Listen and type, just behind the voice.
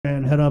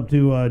head up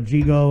to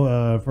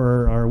Yigo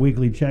for our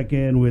weekly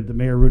check-in with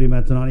Mayor Rudy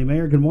Matanane.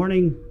 Mayor, good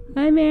morning.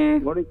 Hi,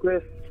 Mayor. Morning,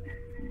 Chris.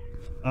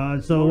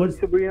 So Morning,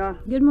 Sabrina.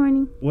 Good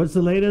morning. what's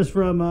the latest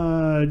from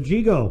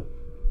Yigo?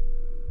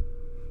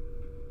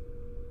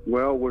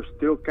 Well, we're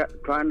still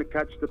trying to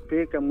catch the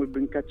pig, and we've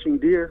been catching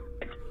deer.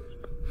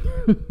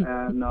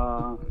 And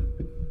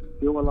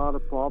still a lot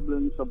of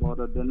problems about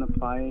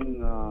identifying,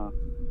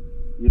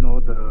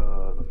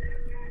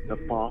 the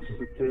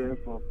positive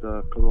of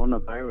the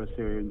coronavirus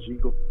here in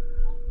Yigo.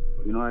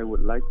 I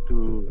would like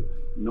to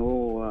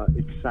know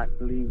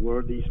exactly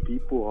where these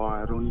people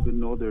are. I don't even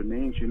know their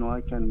names.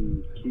 I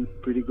can keep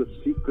pretty good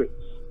secrets.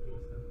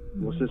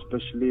 Most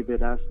especially if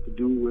it has to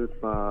do with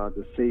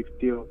the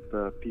safety of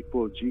the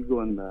people of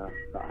Yigo and the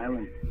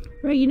island.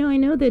 Right, I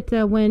know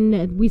that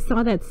when we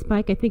saw that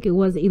spike, I think it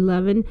was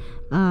 11,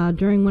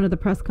 during one of the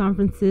press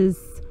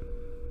conferences,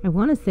 I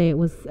want to say it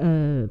was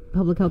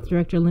Public Health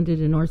Director Linda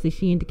DeNorsi.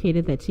 She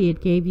indicated that she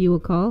had gave you a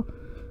call.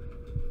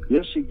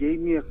 Yes, she gave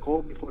me a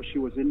call before she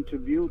was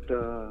interviewed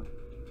a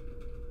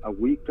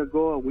week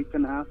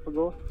and a half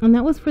ago. And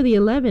that was for the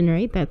 11,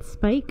 right? That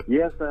spike?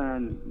 Yes,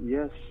 and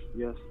yes.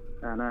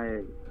 And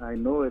I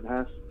know it's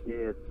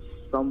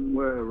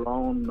somewhere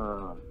around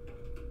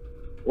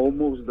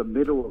almost the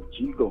middle of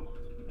Yigo.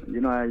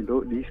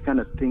 These kind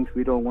of things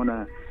we don't want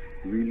to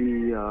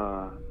really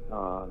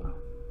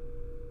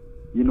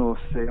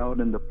say out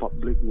in the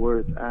public where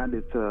it's at.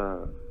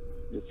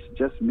 It's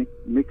just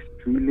mixed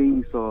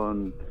feelings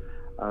on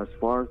as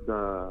far as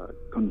the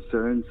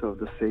concerns of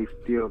the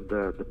safety of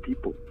the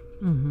people.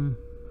 Mm-hmm.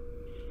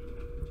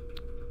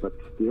 But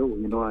still,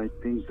 I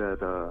think that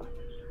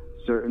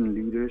certain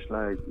leaders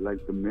like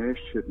the mayor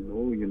should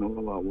know,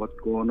 what's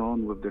going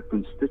on with their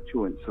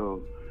constituents,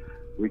 so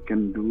we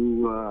can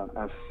do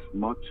as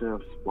much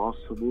as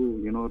possible,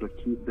 to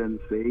keep them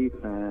safe,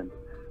 and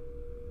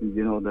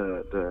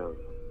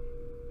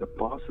the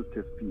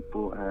positive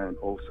people, and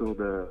also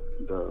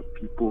the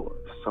people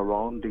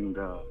surrounding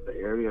the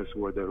areas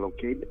where they're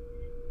located.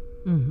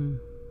 Mm-hmm.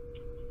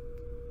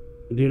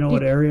 Do you know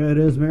what area it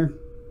is, Mayor?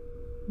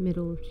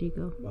 Middle of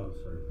Yigo. Oh,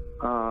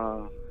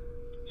 sorry.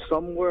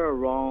 Somewhere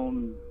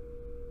around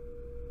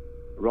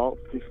Route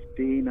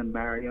 15 and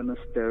Marianas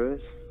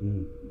Terrace.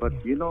 But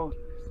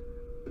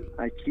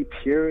I keep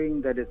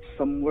hearing that it's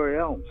somewhere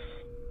else,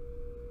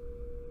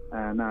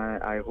 and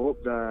I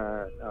hope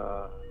that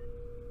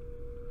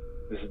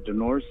Mrs.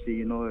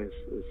 DeNorsi,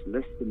 is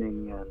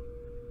listening, and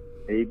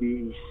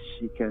maybe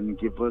she can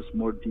give us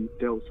more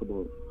details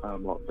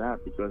about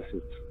that, because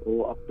it's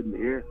all up in the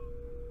air.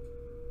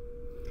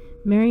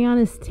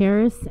 Marianas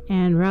Terrace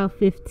and Route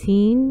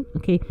 15.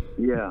 Okay.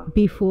 Yeah.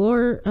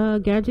 Before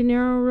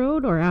Gajanero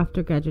Road or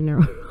after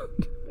Gajanero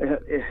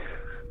Road?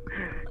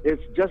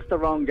 It's just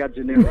around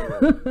Gajanero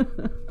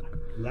Road.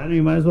 Then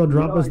you might as well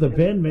drop us the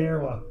pin,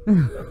 Mayor.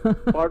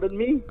 Pardon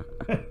me?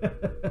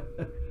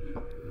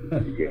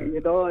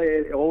 It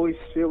always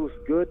feels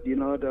good, to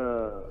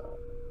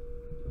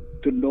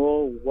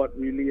know what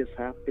really is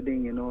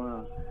happening.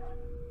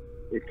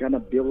 It kind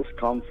of builds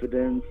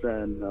confidence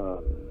and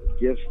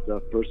gives the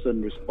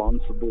person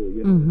responsible,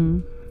 Mm-hmm.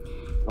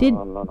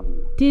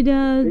 Did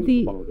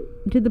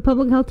the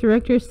public health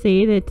director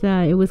say that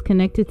it was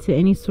connected to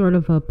any sort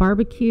of a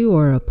barbecue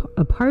or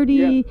a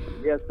party?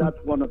 Yes,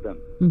 that's one of them.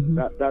 Mm-hmm.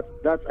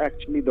 That's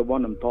actually the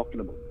one I'm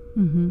talking about.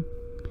 Mm-hmm.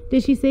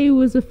 Did she say it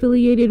was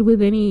affiliated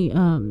with any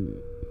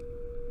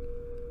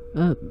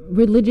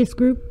religious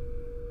group?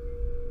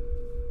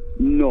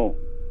 No,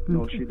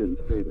 she didn't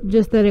say that.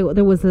 Just that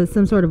there was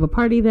some sort of a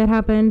party that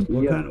happened?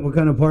 What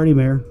kind of party,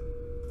 Mayor?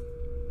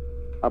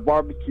 A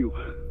barbecue.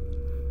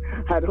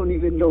 I don't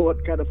even know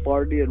what kind of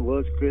party it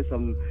was, Chris.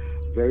 I'm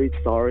very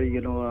sorry.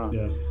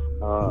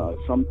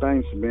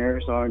 Sometimes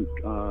mayors aren't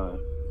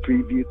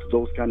privy to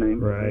those kind of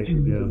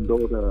information. Right.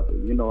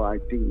 Even though I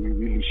think we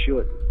really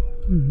should.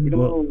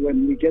 Mm-hmm.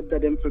 When we get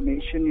that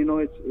information,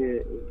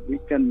 we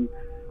can.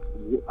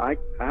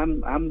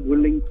 I'm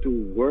willing to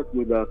work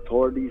with the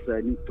authorities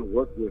I need to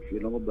work with,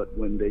 but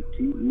when they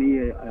keep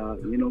me,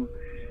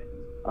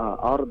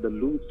 out of the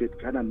loop, it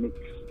kind of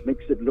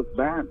makes it look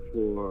bad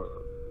for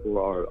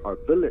our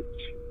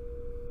village.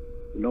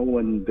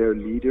 When their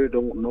leader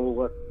don't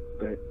know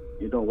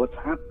what's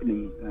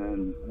happening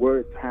and where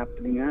it's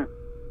happening at.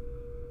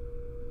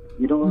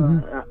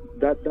 Mm-hmm.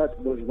 That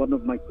was one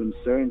of my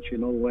concerns.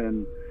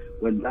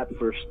 When that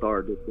first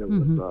started, there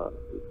was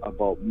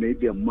about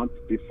maybe a month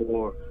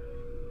before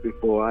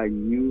I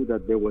knew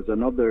that there was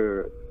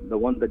the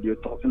one that you're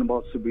talking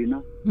about,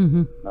 Sabrina.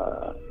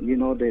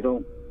 Mm-hmm. They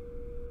don't.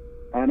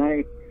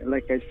 And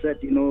like I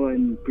said,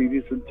 in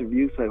previous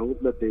interviews, I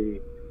hope that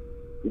they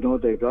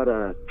got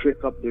a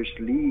trick up their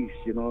sleeves,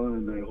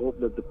 and I hope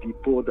that the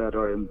people that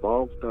are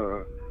involved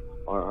are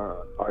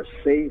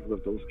safe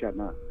with those kind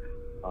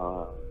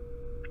of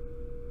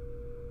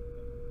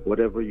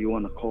whatever you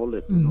want to call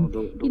it,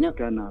 those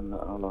kind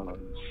of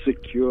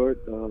secured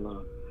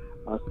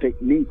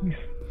techniques.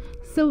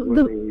 So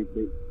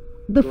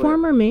the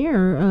former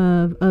mayor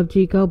of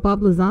Yigo,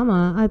 Bob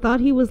Lizama, I thought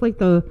he was like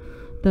the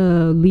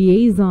the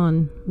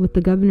liaison with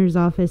the governor's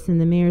office and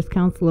the mayor's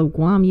council of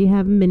Guam. You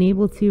haven't been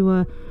able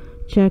to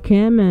check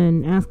him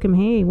and ask him,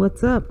 hey,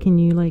 what's up? Can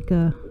you get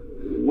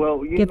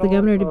the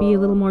governor to be a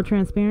little more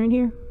transparent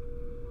here?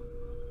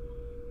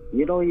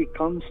 You know, he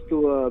comes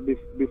to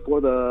before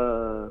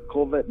the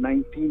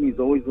COVID-19. He's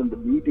always in the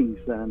meetings,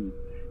 and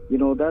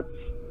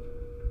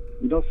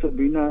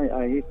Sabrina,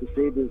 I hate to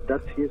say this,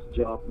 that's his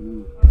job.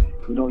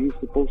 He's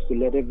supposed to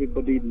let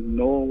everybody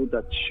know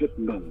that should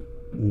know.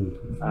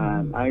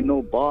 And I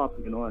know Bob,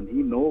 and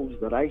he knows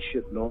that I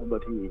should know,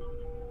 but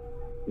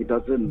he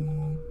doesn't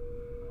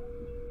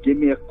give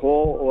me a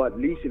call, or at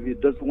least if he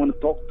doesn't want to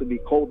talk to me,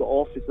 call the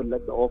office and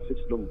let the office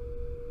know.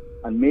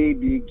 And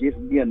maybe give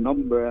me a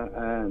number,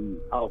 and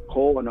I'll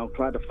call and I'll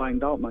try to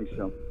find out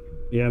myself.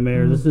 Yeah,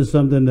 Mayor, this is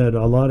something that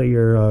a lot of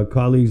your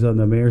colleagues on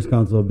the Mayor's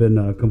Council have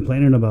been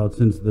complaining about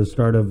since the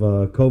start of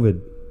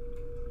COVID.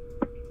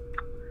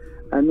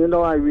 And,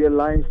 I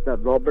realized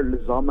that Robert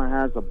Lizama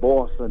has a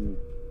boss, and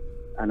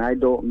I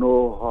don't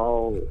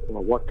know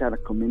what kind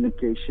of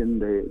communication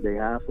they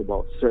have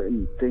about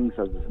certain things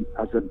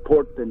as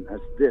important as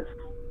this.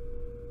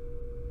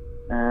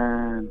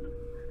 And,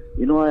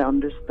 I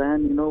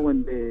understand,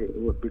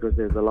 because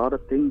there's a lot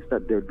of things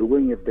that they're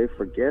doing if they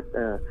forget,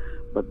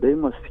 but they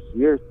must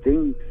hear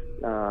things,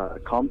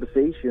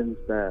 conversations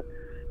that,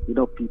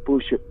 people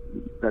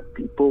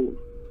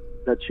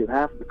that should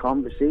have the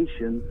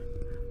conversations,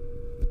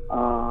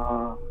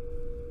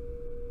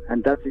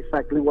 and that's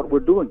exactly what we're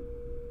doing.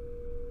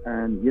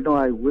 And,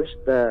 I wish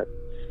that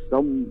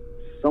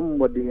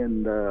somebody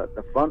in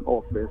the front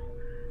office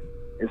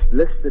is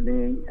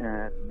listening,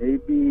 and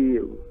maybe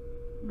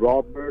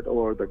Robert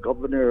or the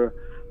governor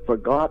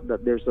forgot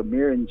that there's a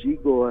mayor in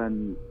Yigo,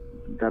 and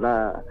that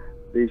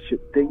they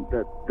should think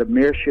that the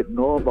mayor should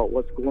know about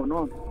what's going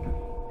on.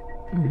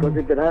 Because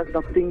if it has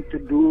nothing to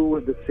do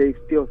with the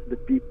safety of the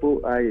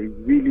people, I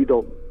really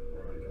don't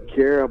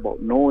care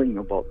about knowing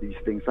about these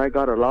things. I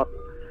got a lot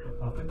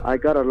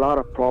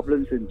of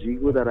problems in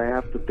Yigo that I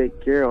have to take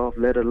care of,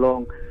 let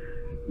alone,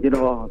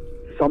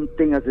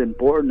 something as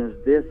important as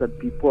this, and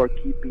people are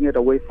keeping it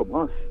away from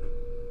us.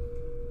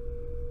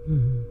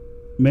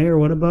 Mayor,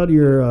 what about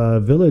your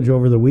village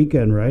over the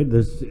weekend, right?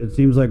 It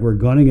seems like we're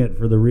gunning it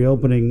for the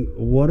reopening.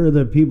 What are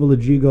the people of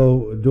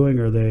Yigo doing?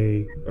 Are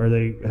they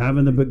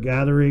having the big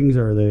gatherings?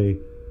 Are they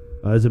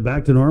is it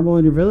back to normal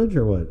in your village,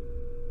 or what?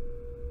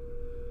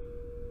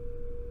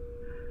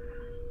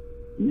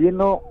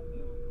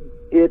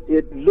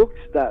 It looks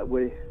that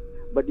way,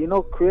 but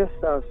Chris,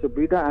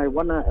 Sabrina, I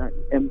want to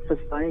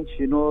emphasize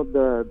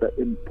the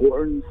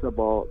importance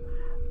about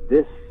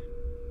this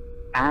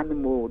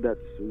animal that's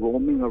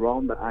roaming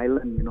around the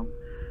island.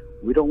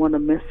 We don't want to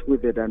mess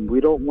with it, and we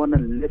don't want to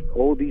lift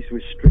all these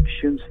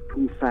restrictions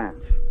too fast.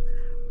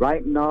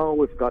 Right now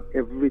we've got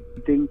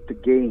everything to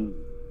gain,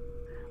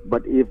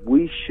 but if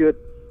we should,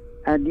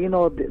 and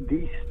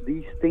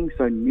these things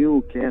are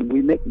new, and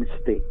we make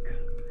mistakes,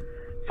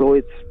 so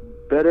it's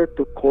better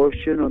to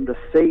caution on the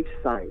safe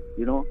side,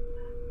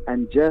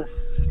 and just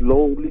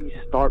slowly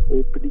start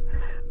opening,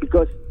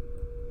 because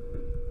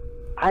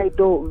I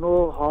don't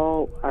know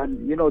how,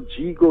 and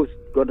Yigo's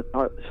going to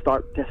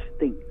start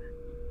testing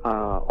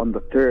on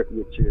the 3rd,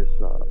 which is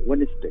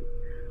Wednesday,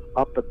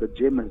 up at the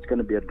gym, and it's going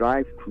to be a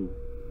drive-through.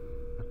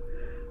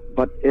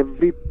 But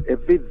every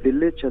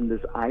village on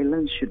this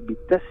island should be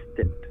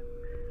tested,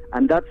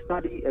 and that's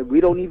not. We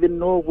don't even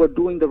know if we're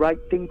doing the right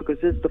thing, because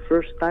it's the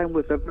first time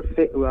we've ever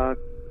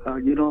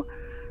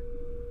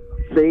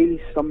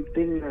face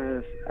something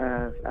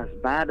as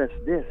bad as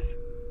this.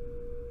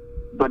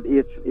 But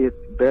it's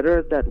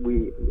better that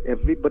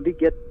everybody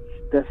gets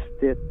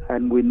tested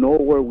and we know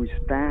where we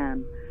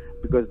stand,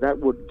 because that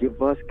would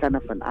give us kind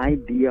of an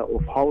idea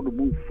of how to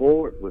move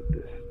forward with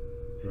this.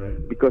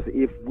 Right. Because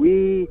if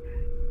we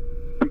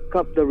pick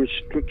up the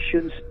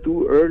restrictions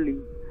too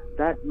early,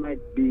 that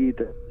might be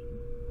the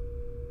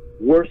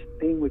worst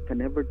thing we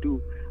can ever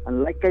do.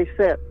 And like I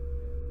said,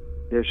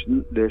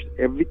 there's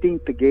everything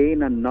to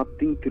gain and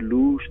nothing to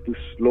lose, to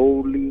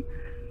slowly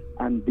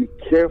and be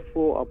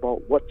careful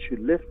about what you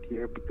lift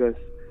here, because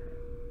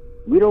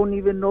we don't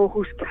even know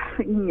who's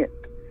carrying it.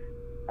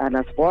 And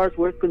as far as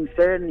we're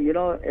concerned,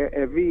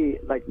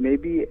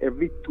 maybe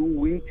every 2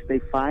 weeks they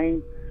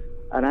find,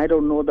 and I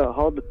don't know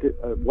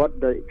what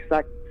the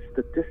exact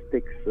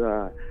statistics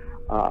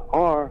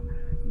are,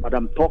 but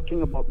I'm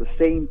talking about the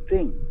same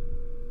thing.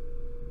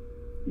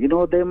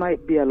 There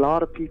might be a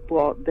lot of people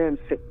out there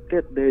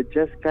infected. They're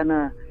just kind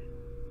of,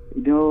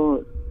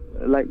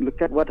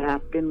 look at what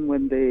happened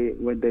when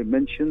they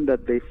mentioned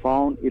that they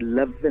found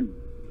 11.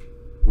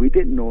 We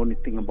didn't know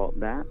anything about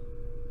that.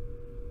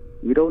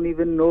 We don't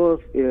even know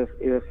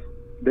if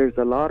there's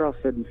a lot of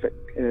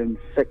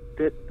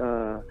infected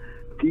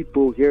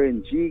people here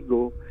in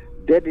Yigo,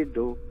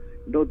 Dedido.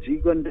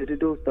 Yigo and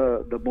Dedido is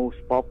the most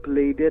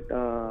populated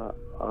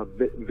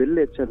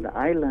village on the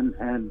island,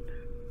 and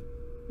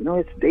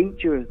it's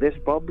dangerous. There's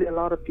probably a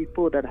lot of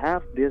people that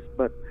have this,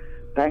 but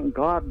thank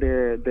God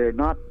they're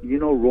not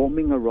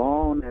roaming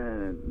around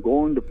and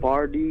going to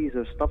parties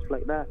or stuff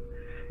like that.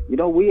 You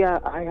know,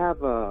 I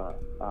have a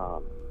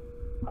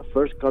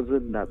first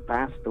cousin that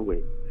passed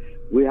away.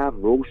 We have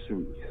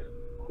rosaries,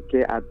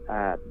 okay,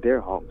 at their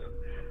house,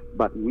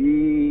 but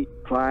we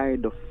try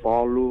to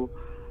follow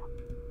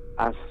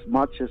as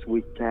much as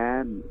we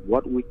can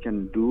what we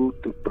can do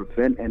to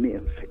prevent any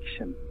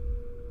infection.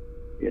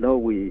 You know,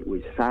 we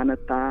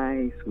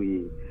sanitize,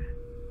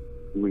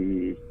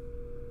 we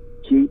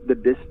keep the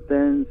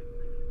distance.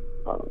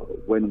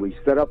 When we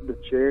set up the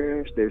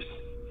chairs, there's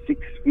 6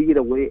 feet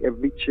away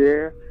every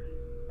chair.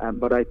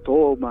 But I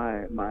told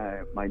my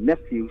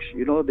nephews,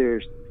 you know,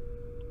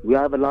 we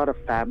have a lot of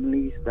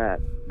families that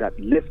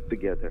live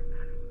together,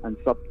 and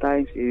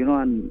sometimes, you know,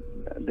 and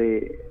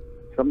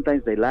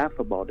sometimes they laugh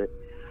about it.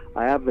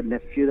 I have a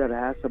nephew that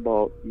has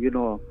about, you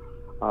know,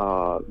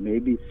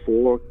 maybe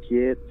 4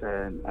 kids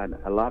and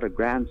a lot of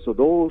grands. So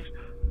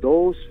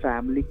those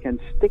family can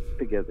stick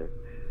together,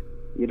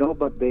 you know.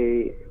 But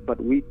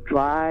we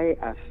try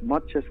as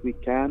much as we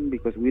can,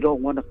 because we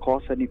don't want to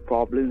cause any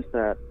problems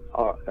that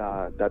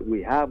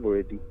we have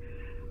already,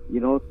 you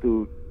know,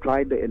 to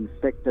try to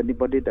infect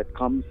anybody that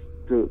comes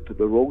to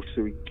the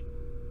rosary.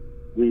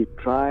 We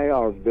try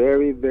our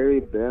very, very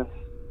best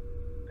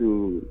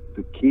to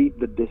keep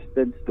the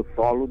distance, to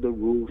follow the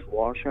rules,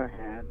 wash our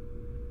hands,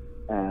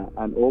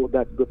 and all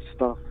that good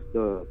stuff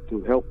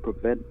to help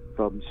prevent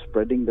from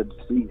spreading the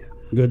disease.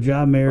 Good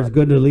job, Mayor. It's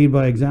good to lead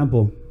by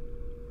example.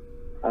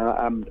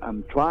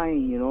 I'm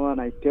trying, you know,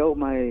 and I tell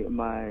my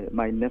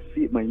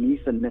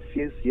niece and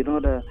nephews, you know,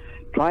 to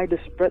try to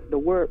spread the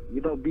word.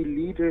 You know, be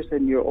leaders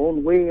in your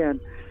own way, and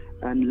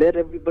let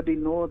everybody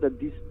know that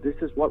this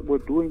is what we're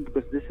doing,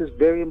 because this is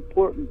very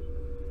important.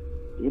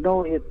 You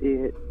know,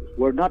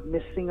 we're not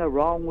messing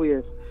around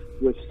with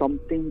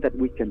something that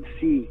we can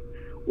see.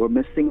 We're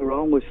messing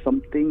around with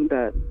something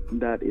that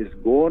is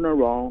going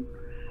around,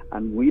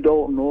 and we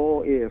don't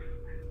know if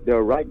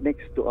they're right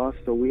next to us.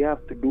 So we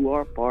have to do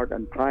our part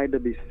and try to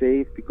be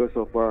safe because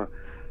of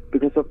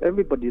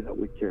everybody that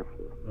we care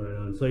for. Right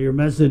on. So your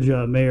message,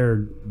 Mayor: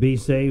 be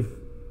safe,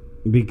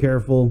 be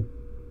careful,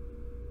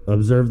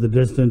 observe the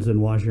distance,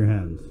 and wash your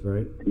hands.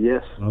 Right?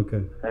 Yes.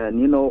 Okay. And,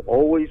 you know,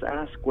 always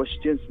ask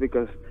questions,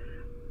 because,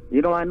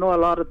 you know, I know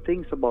a lot of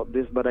things about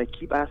this, but I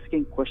keep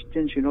asking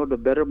questions, you know, to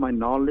better my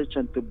knowledge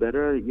and to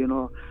better, you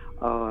know,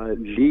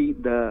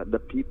 lead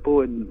the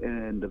people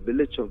in the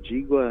village of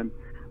Yigo and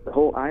the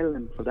whole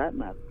island, for that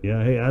matter.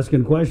 Yeah, hey,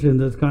 asking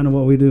questions, that's kind of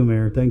what we do,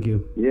 Mayor. Thank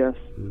you. Yes,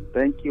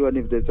 thank you. And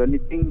if there's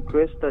anything,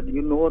 Chris, that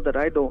you know that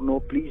I don't know,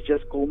 please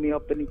just call me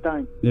up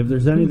anytime. If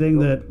there's anything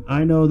that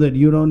I know that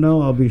you don't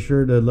know, I'll be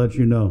sure to let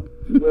you know.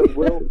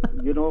 We'll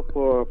you know,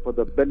 for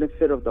the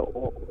benefit of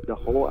the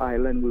whole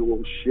island, we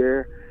will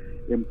share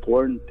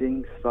important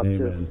things such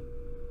Amen.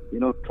 as, you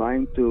know,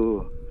 trying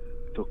to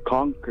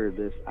conquer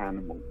this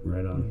animal.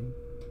 Right on.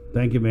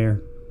 Thank you,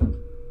 Mayor.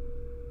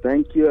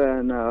 Thank you,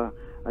 and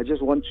I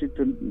just want you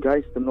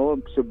guys to know,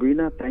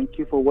 Sabrina, thank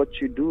you for what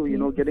you do. You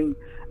know,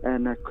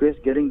 Chris,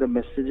 getting the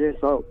messages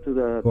out to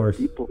the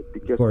people,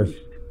 because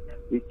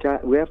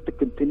we have to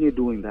continue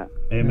doing that.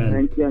 Amen.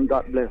 Thank you, and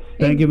God bless.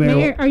 Thank you, Mayor.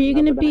 Mayor, are you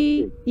going to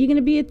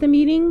be at the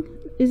meeting?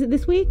 Is it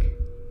this week?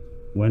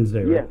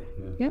 Wednesday, right?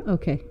 Yes. Yeah.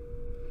 Okay.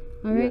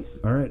 All right. Yes.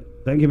 All right.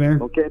 Thank you, Mayor.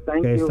 Okay,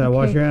 thank you. Okay, so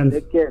wash your hands.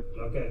 Take care.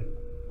 Okay.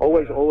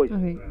 Always. All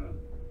right.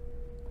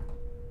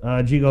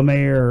 Yigo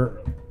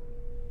Mayor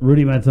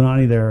Rudy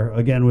Matanane there,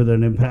 again, with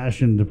an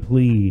impassioned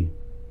plea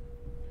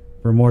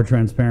for more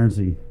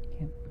transparency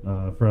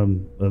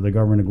from the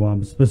government of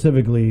Guam,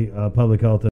 specifically public health.